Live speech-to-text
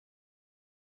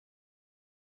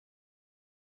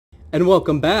And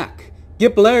welcome back.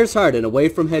 Get Blair's Harden away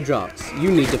from Hedrox. You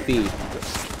need to feed.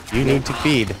 You need to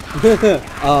feed.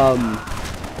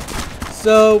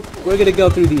 So, we're gonna go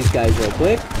through these guys real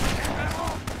quick.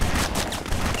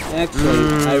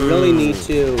 Actually, I really need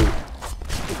to...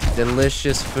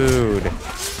 Delicious food.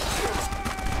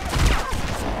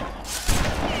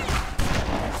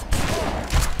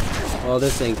 Oh,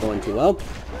 this ain't going too well.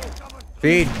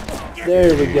 Feed.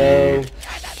 There we go.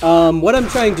 What I'm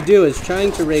trying to do is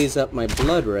trying to raise up my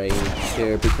Bloodrayne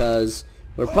here because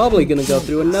we're probably gonna go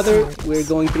through another... We're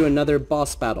going through another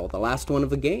boss battle, the last one of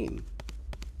the game.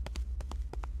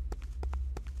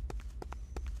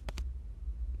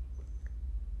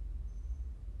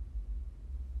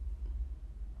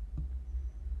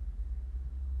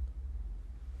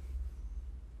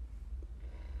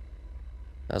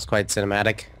 That was quite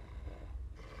cinematic.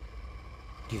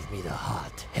 Give me the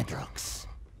heart, Hedrox.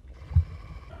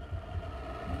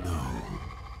 No.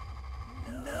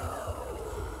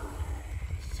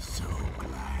 So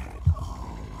glad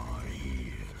all are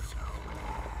here. So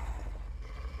glad.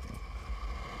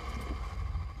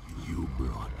 You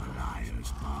brought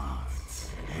Belial's parts.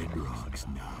 Hedrox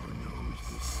now knows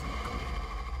the secret.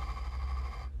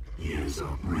 Here's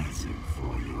a present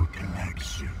for your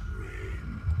collection,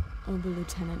 Rain. Ober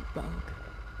Lieutenant Bogue.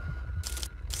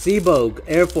 C. Bogue,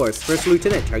 Air Force, First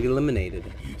Lieutenant, target eliminated.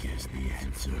 He gets the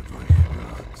answer for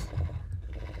Hedrox.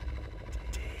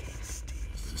 Taste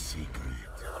is the secret.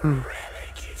 The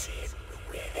relic is hidden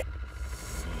within.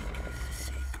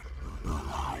 Secret.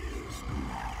 Belial's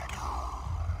black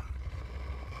heart.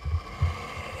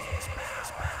 It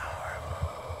is powerful.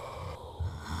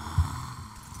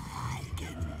 I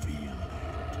can feel it.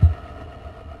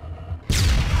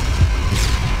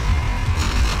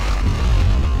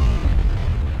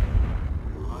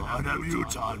 What have you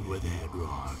done with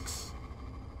Hedrox?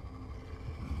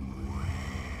 Where?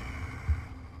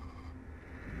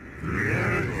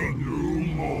 There no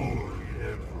more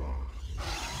Hedrox.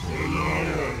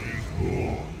 Belial is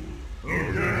born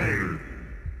again.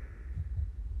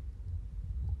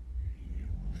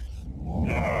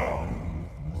 Now,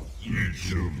 each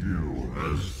of you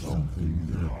has something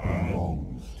that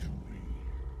belongs to me.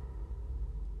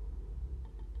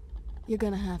 You're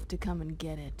gonna have to come and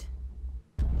get it.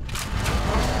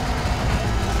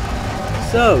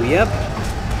 So, yep.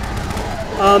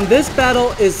 This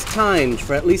battle is timed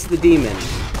for at least the demon.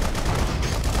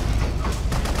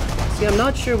 See, I'm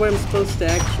not sure where I'm supposed to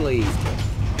actually...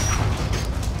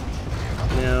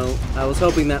 No, I was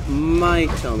hoping that might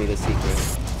tell me the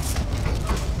secret.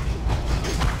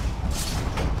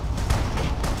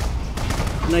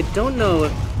 And I don't know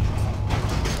if...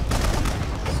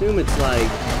 Assume it's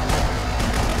like...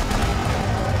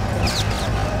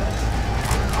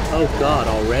 Oh god,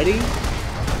 already?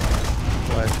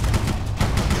 What?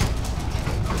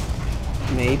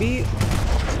 Maybe?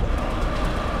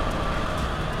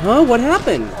 Huh? What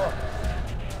happened?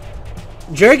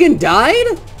 Jurgen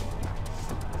died?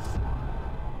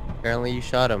 Apparently you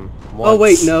shot him. Once. Oh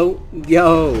wait, no.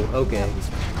 Yo, okay.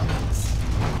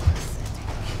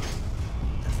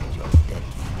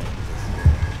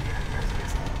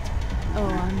 Oh,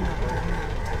 I'm not.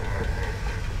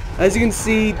 As you can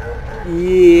see,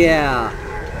 yeah.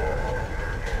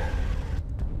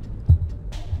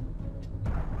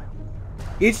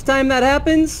 Each time that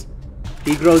happens,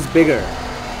 he grows bigger.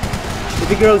 If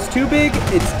he grows too big,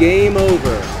 it's game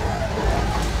over.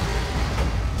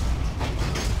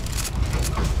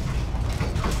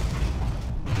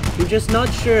 I'm just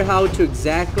not sure how to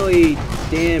exactly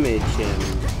damage him.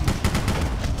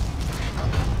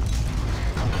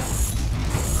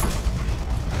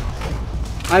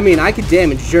 I mean, I could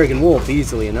damage Jurgen Wolf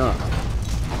easily enough.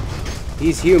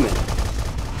 He's human.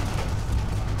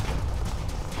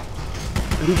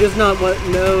 I'm just not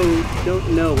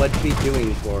don't know what to be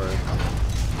doing for her.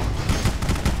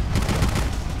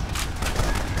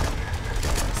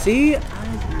 See?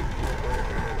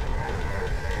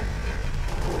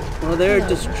 Well, there are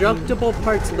destructible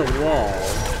parts of the wall.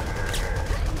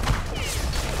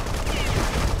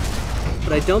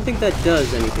 But I don't think that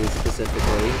does anything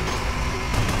specifically.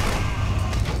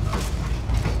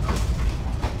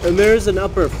 And there's an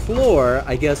upper floor,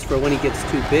 I guess, for when he gets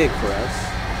too big for us.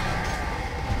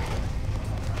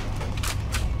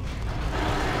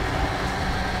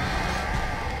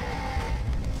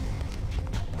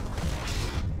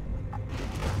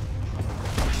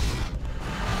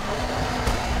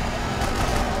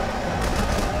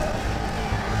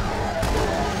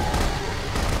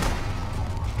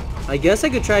 I guess I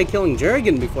could try killing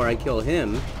Jurgen before I kill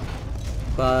him,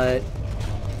 but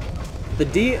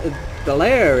the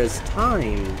lair is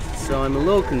timed, so I'm a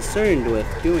little concerned with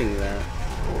doing that.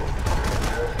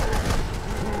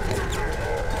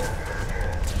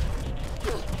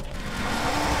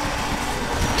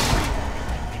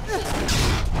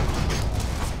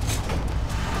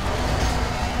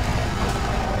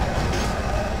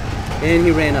 And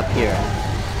he ran up here.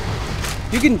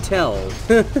 You can tell.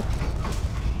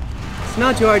 It's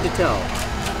not too hard to tell.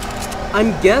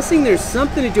 I'm guessing there's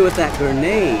something to do with that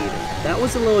grenade. That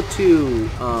was a little too,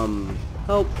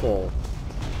 helpful.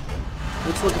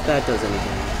 Let's look if that does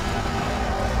anything.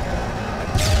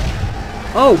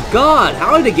 Oh god!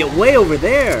 How did it get way over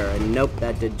there? And nope,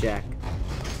 that did jack.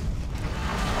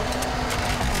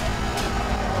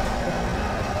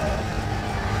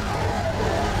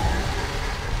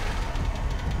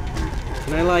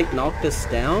 Can I, like, knock this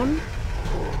down?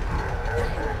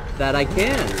 That I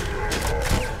can.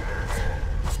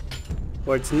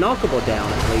 Or it's knockable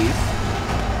down, at least.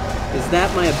 Is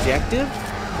that my objective?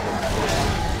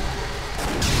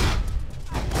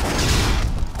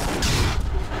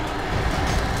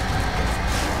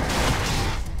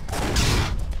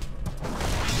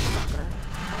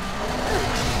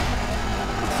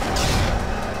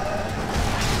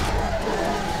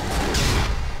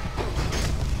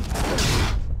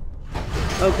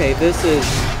 Okay, this is...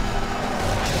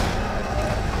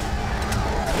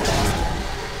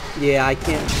 Yeah, I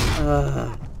can't...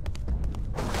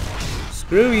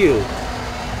 Screw you.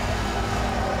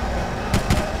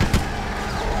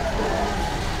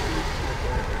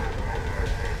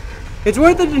 It's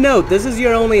worth it to note, this is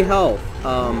your only health.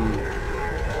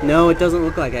 No, it doesn't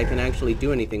look like I can actually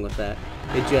do anything with that.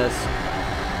 It just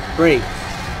breaks.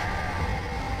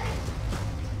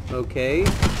 Okay.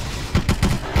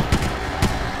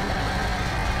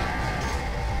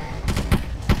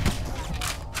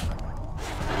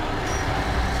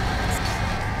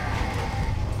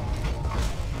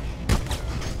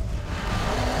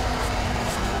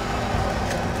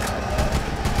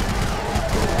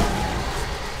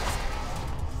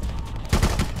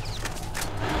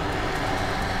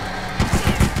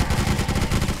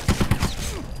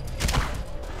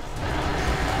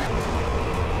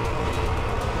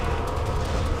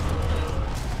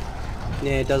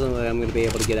 Yeah, it doesn't look like I'm going to be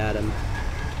able to get at him.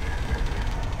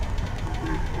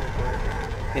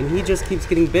 And he just keeps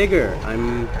getting bigger.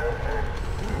 I'm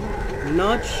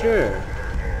not sure.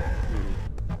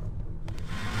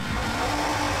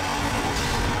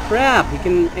 Crap, he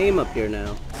can aim up here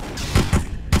now.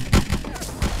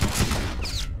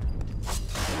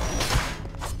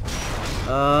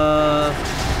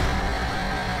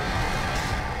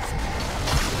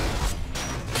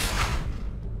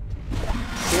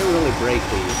 Break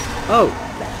these. Oh!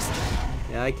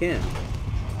 Yeah, I can.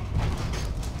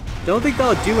 Don't think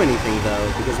they'll do anything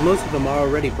though, because most of them are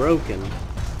already broken.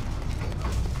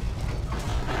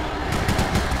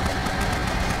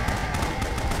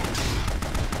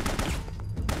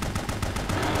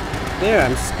 There,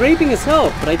 I'm scraping his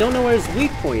health, but I don't know where his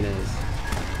weak point is.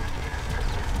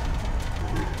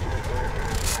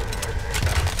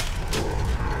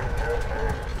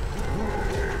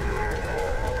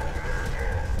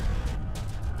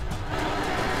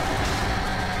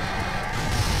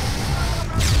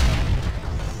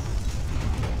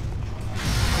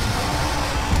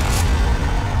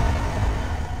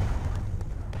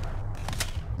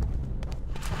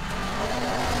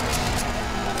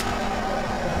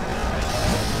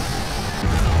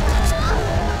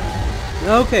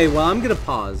 Okay, well, I'm gonna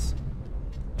pause.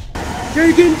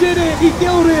 Jurgen did it! He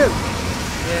killed him!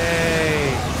 Yay!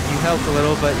 You helped a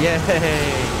little, but yay!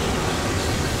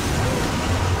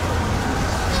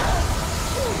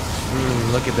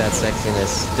 Look at that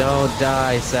sexiness. Don't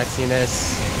die,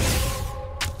 sexiness.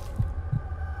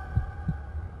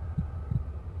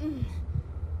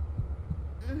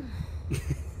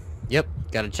 Yep,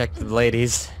 gotta check for the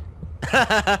ladies.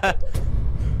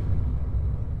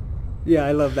 Yeah,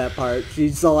 I love that part.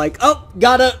 She's all like, oh,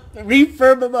 gotta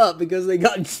refurb them up because they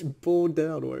got pulled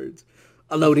downwards.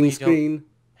 A loading screen.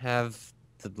 Have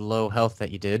the low health that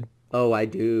you did. Oh, I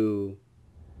do.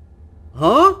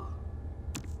 Huh?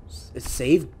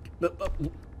 Save?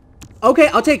 Okay,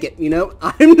 I'll take it, you know?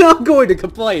 I'm not going to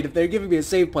complain if they're giving me a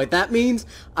save point. That means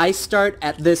I start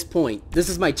at this point. This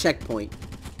is my checkpoint.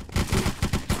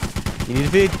 You need to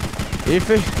feed? You need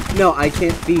to feed? No, I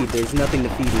can't feed. There's nothing to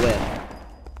feed with.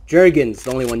 Jurgen's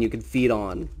the only one you can feed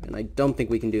on, and I don't think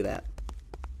we can do that.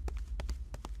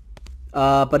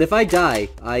 But if I die,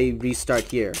 I restart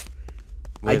here.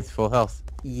 With full health.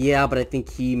 Yeah, but I think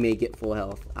he may get full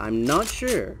health. I'm not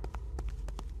sure.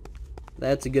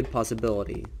 That's a good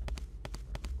possibility.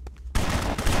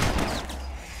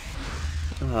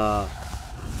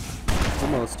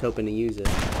 Almost hoping to use it.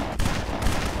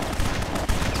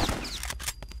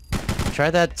 Try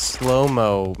that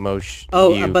slow-mo motion.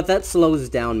 Oh, view. but that slows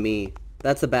down me.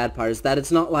 That's the bad part, is that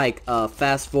it's not like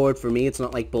fast forward for me. It's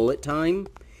not like bullet time.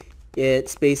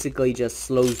 It's basically just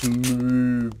slows,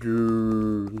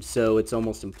 so it's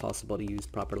almost impossible to use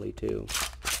properly too.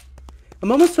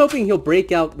 I'm almost hoping he'll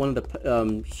break out one of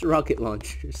the rocket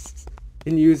launchers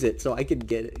and use it so I can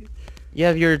get it. You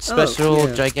have your special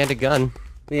yeah. gigantic gun.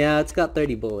 Yeah, it's got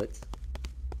 30 bullets.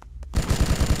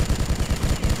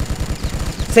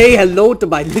 Say hello to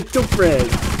my little friend.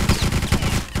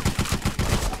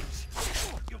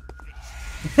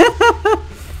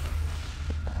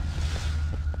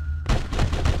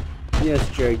 Yes,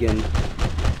 Jurgen.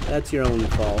 That's your own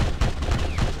fault.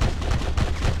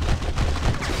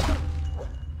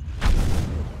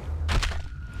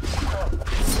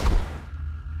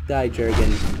 Die,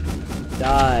 Jurgen.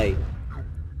 Die.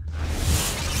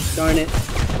 Darn it.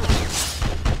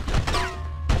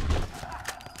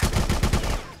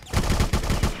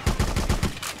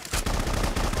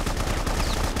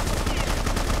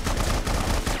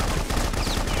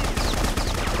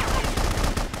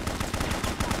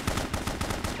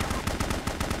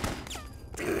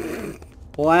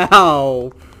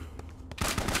 Wow.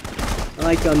 I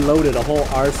like unloaded a whole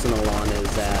arsenal on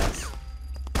his ass.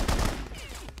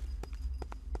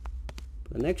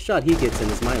 The next shot he gets in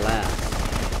is my last.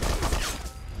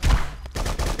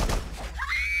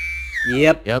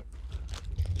 Yep. Yep.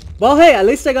 Well, hey, at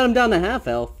least I got him down to half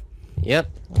health. Yep.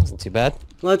 Wasn't too bad.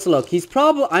 Let's look.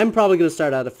 I'm probably going to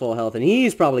start out at full health, and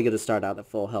he's probably going to start out at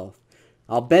full health.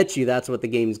 I'll bet you that's what the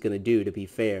game's going to do, to be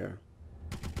fair.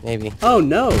 Maybe. Oh,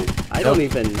 no. I don't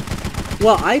Nope. even...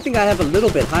 Well, I think I have a little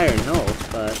bit higher in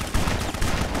health, but...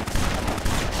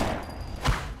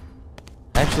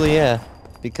 Actually, yeah.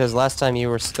 Because last time you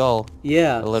were Skull.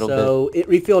 Yeah, A little so it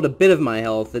refilled a bit of my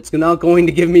health. It's not going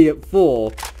to give me it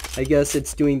full. I guess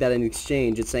it's doing that in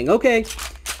exchange. It's saying, okay,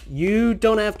 you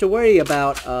don't have to worry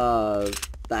about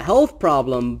the health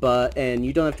problem, and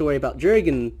you don't have to worry about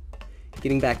Jurgen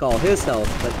getting back all his health,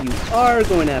 but you are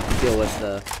going to have to deal with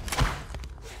the...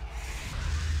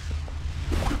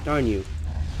 Darn you.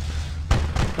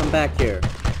 Come back here.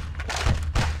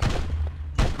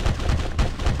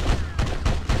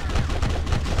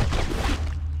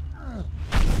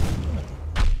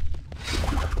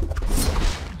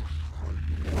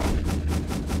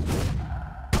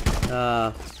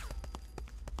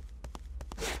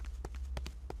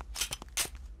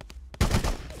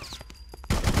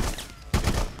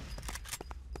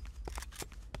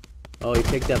 Oh, he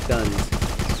picked up guns.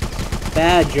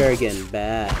 Bad, Jurgen.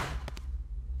 Bad.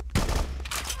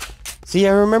 See,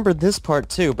 I remember this part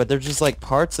too, but there's just like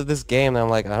parts of this game that I'm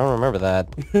like, I don't remember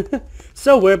that.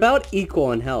 So we're about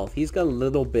equal in health. He's got a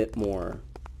little bit more.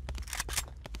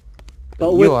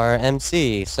 But You are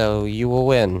MC, so you will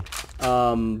win.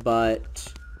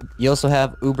 But... You also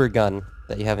have Uber Gun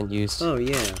that you haven't used. Oh,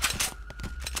 yeah.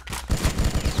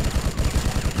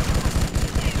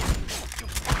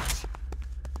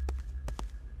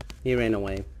 He ran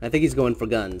away. I think he's going for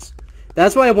guns.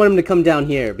 That's why I want him to come down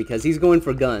here, because he's going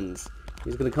for guns.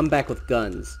 He's going to come back with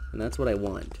guns, and that's what I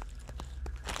want.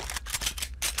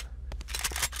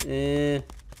 Yeah,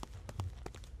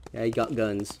 he got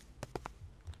guns.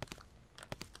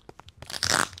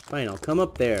 Fine, I'll come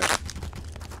up there.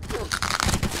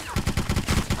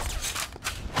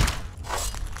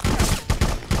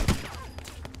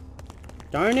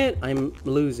 Darn it, I'm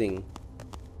losing.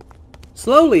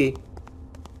 Slowly.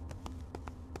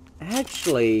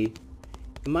 Actually,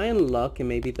 am I in luck and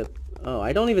maybe the... Oh,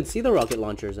 I don't even see the rocket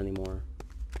launchers anymore.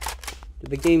 Did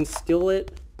the game steal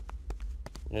it?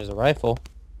 There's a rifle.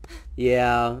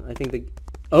 Yeah, I think the...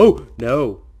 Oh,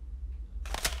 no.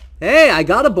 Hey, I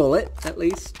got a bullet, at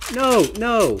least. No,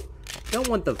 no. Don't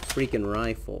want the freaking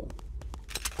rifle.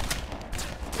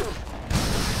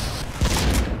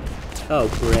 Oh,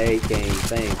 great game.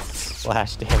 Thanks.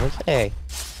 Slash damage. Hey.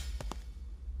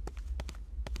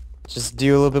 Just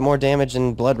do a little bit more damage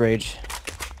in Blood Rage.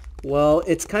 Well,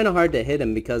 it's kind of hard to hit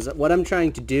him because what I'm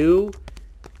trying to do...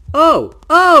 Oh!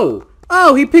 Oh!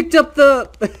 Oh, he picked up the...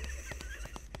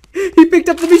 He picked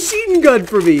up the machine gun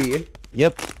for me!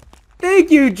 Yep.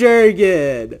 Thank you,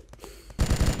 Jurgen!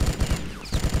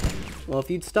 Well, if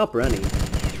you'd stop running.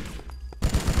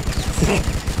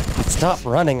 Stop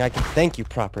running, I can thank you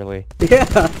properly.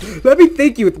 Yeah! Let me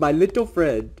thank you with my little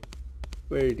friend.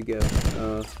 Where did he go?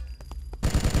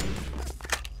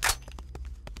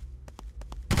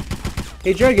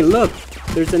 Hey, Jurgen, look!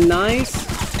 There's a nice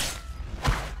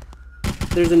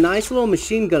little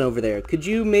machine gun over there. Could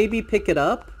you maybe pick it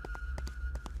up?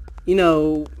 you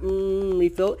know,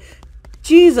 refill.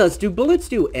 Jesus, do bullets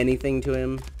do anything to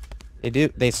him? They do.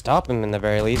 They stop him in the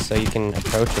very least, so you can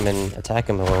approach him and attack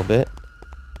him a little bit.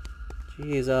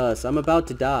 Jesus, I'm about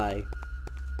to die.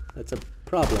 That's a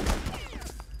problem.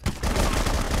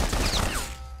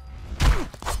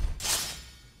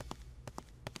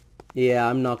 Yeah,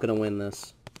 I'm not gonna win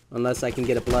this. Unless I can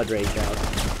get a blood rage out.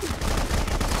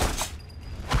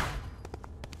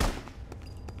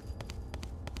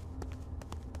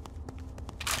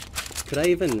 Could I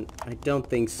even... I don't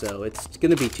think so. It's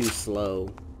gonna be too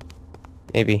slow.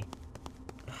 Maybe.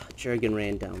 Jurgen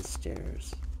ran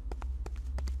downstairs.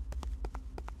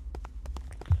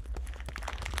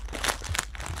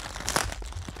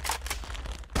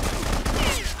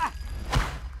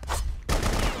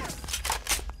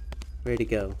 Where'd he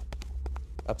go?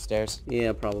 Upstairs.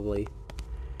 Yeah, probably.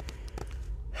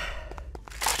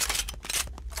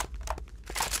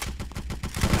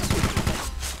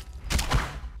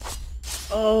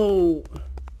 Oh!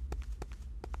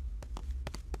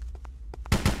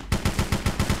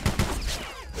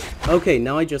 Okay,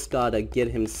 now I just gotta get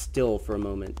him still for a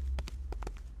moment.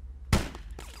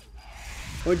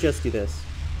 Or just do this.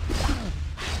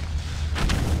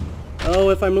 Oh,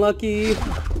 if I'm lucky!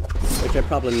 Which I'm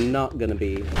probably not gonna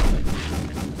be.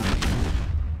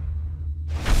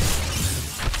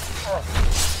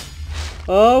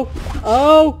 Oh!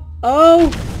 Oh! Oh!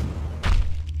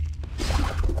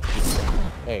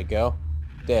 There you go.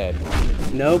 Dead.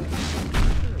 Nope.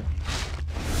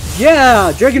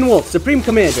 Yeah! Dragon Wolf, Supreme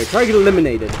Commander, target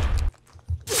eliminated.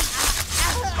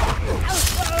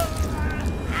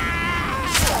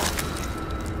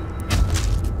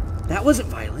 That wasn't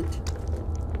violent.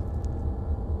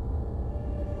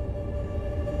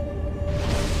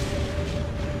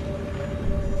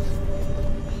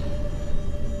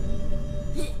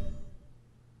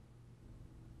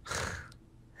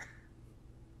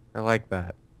 I like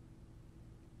that.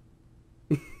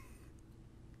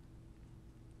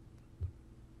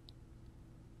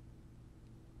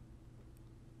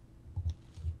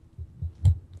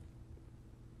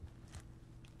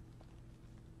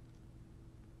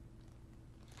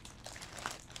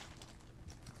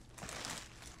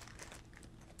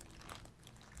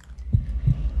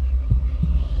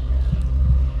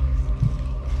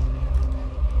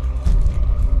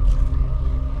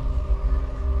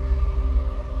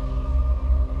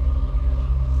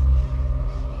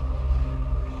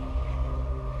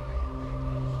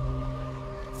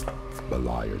 The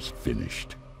liar's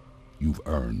finished. You've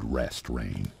earned rest,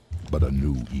 Rain. But a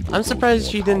new evil. I'm surprised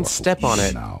grows she more didn't powerful step on even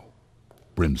it. Now,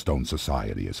 Brimstone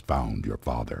Society has found your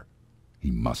father. He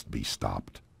must be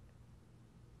stopped.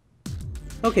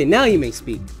 Okay, now you may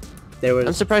speak. There was...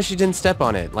 I'm surprised she didn't step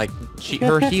on it. Like,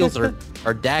 her heels are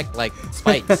like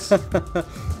spikes.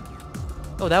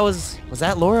 Oh, was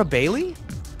that Laura Bailey?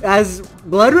 As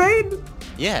Bloodrayne?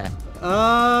 Yeah.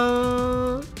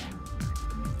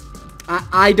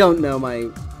 I don't know my...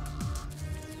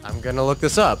 I'm gonna look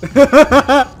this up.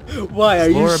 Why, are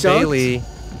you Laura shocked? Bailey.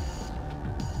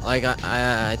 Like,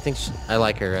 I think I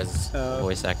like her as a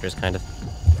voice actress, kind of.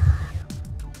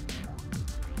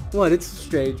 What? It's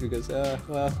strange because,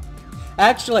 well...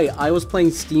 Actually, I was playing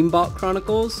Steambot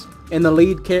Chronicles, and the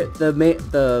lead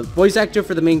the voice actor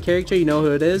for the main character, you know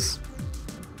who it is?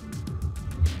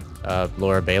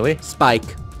 Laura Bailey?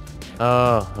 Spike.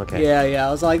 Oh, okay. Yeah,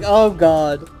 I was like, oh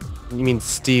god. You mean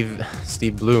Steve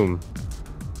Bloom?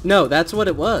 No, that's what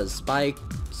it was. Spike...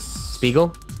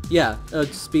 Spiegel? Yeah,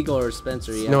 Spiegel or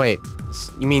Spencer, yeah. No, wait.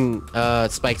 You mean,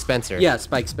 Spike Spencer? Yeah,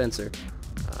 Spike Spencer.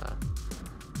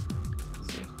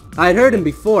 I'd heard him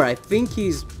before. I think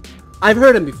he's... I've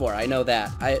heard him before. I know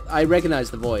that. I recognize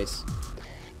the voice.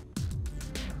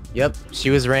 Yep, she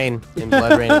was Rain in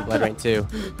Bloodrayne and Bloodrayne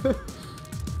 2.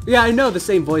 Yeah, I know the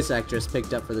same voice actress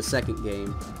picked up for the second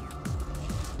game.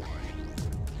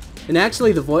 And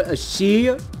actually, the voice...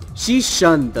 she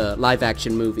shunned the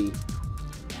live-action movie.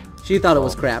 She thought it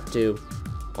was crap, too.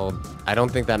 Well, I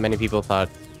don't think that many people thought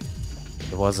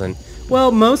it wasn't.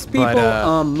 Well, most people,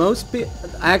 But,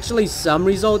 actually, some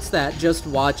results that just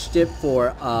watched it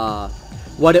for,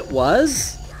 what it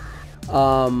was.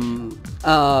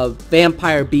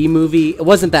 Vampire B movie. It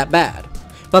wasn't that bad.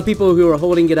 But people who were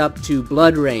holding it up to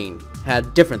Bloodrayne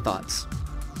had different thoughts.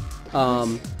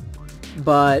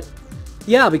 But,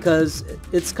 yeah, because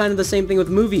it's kind of the same thing with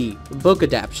book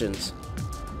adaptions.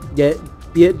 Yet,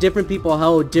 different people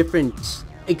held different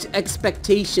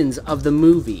expectations of the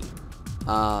movie.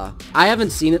 I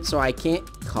haven't seen it, so I can't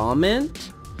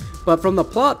comment. But from the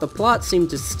plot seemed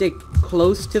to stick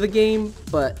close to the game,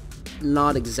 but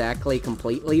not exactly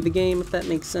completely the game, if that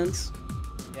makes sense.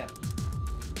 Yeah.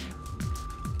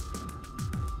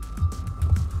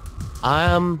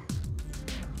 Huh.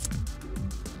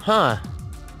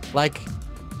 Like,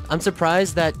 I'm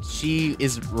surprised that she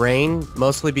is Rain,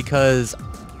 mostly because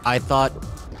I thought,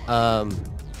 I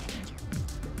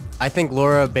think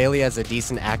Laura Bailey is a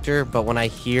decent actor, but when I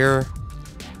hear,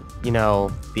 you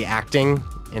know, the acting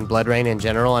in Bloodrayne in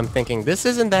general, I'm thinking, this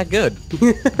isn't that good.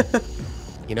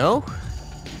 You know?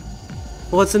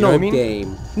 Well, it's an You know what old I mean?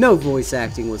 game. No voice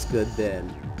acting was good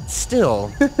then.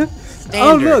 Still.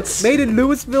 Oh look, Standards. made in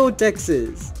Louisville,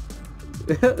 Texas.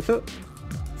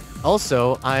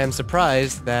 Also, I am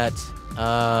surprised that,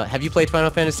 have you played Final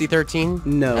Fantasy 13?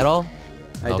 No. At all?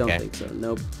 I don't Okay. think so.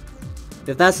 Nope.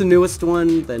 If that's the newest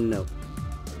one, then no.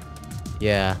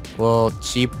 Yeah, well,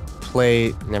 she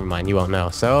played... Never mind, you won't know.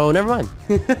 So, never mind.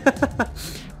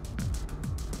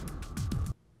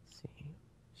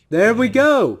 There we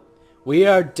go. We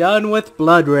are done with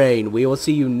Bloodrayne. We will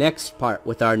see you next part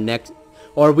with our next...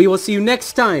 Or we will see you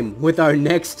next time with our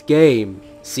next game.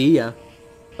 See ya.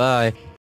 Bye.